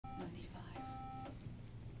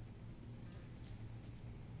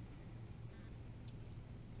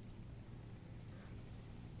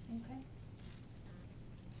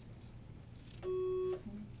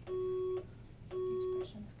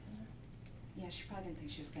she probably didn't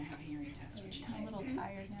think she was going to have a hearing test when she I'm came. a little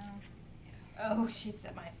tired now. Oh, she's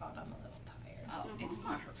my fault. I'm a little tired. Oh, it's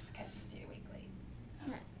not her fault. Because she's 2 weeks late.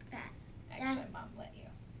 That. Actually, Mom let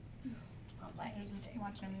you. Mom let you Just stay.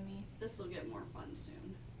 watching a movie. This will get more fun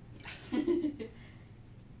soon.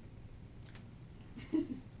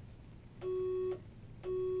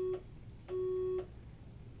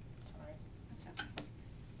 Sorry. That's okay.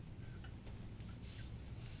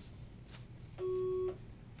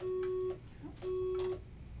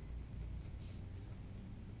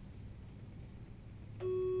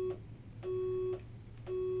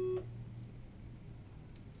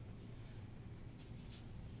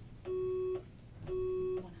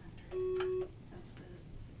 That's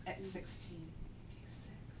it. At 16. Okay,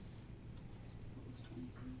 6. What was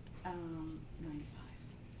 22? 95.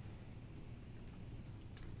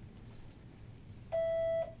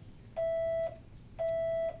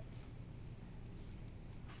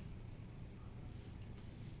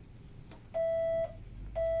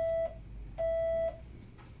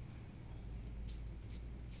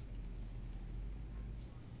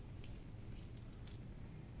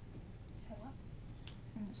 So what?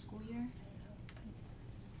 In the school year.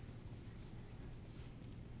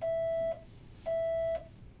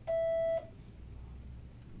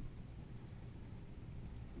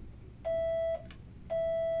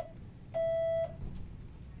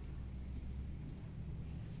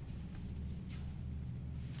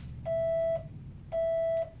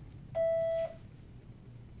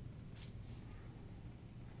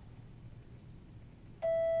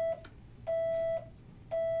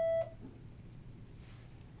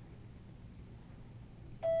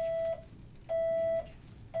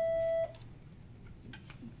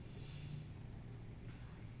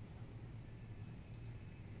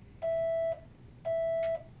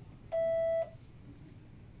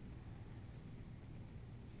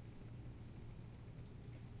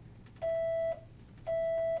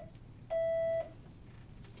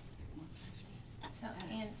 So,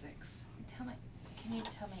 At and 6. can you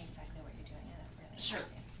tell me exactly what you're doing? I don't really Sure.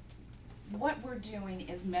 understand. What we're doing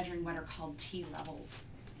is measuring what are called T levels.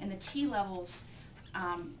 And the T levels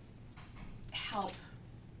help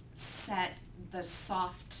set the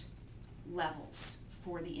soft levels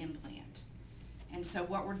for the implant. And so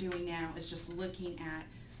what we're doing now is just looking at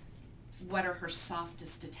what are her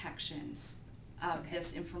softest detections of Okay.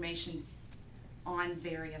 this information on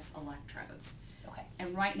various electrodes. Okay.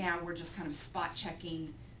 And right now, we're just kind of spot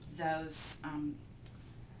checking those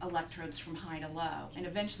electrodes from high to low, and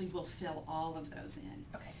eventually we'll fill all of those in.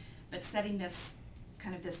 Okay. But setting this,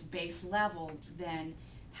 kind of this base level then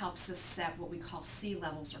helps us set what we call C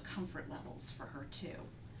levels or comfort levels for her too.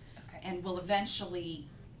 Okay. And we'll eventually,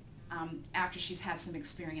 after she's had some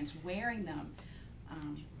experience wearing them,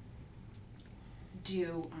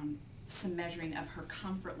 do some measuring of her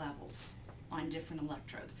comfort levels on different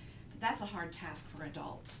electrodes. But that's a hard task for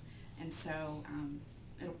adults, and so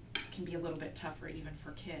it can be a little bit tougher even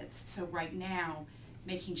for kids. So right now,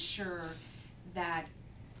 making sure that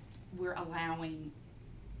we're allowing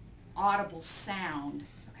audible sound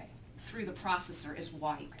Okay. through the processor is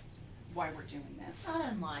why we're doing this. It's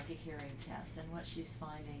not unlike a hearing test, and what she's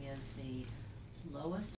finding is the lowest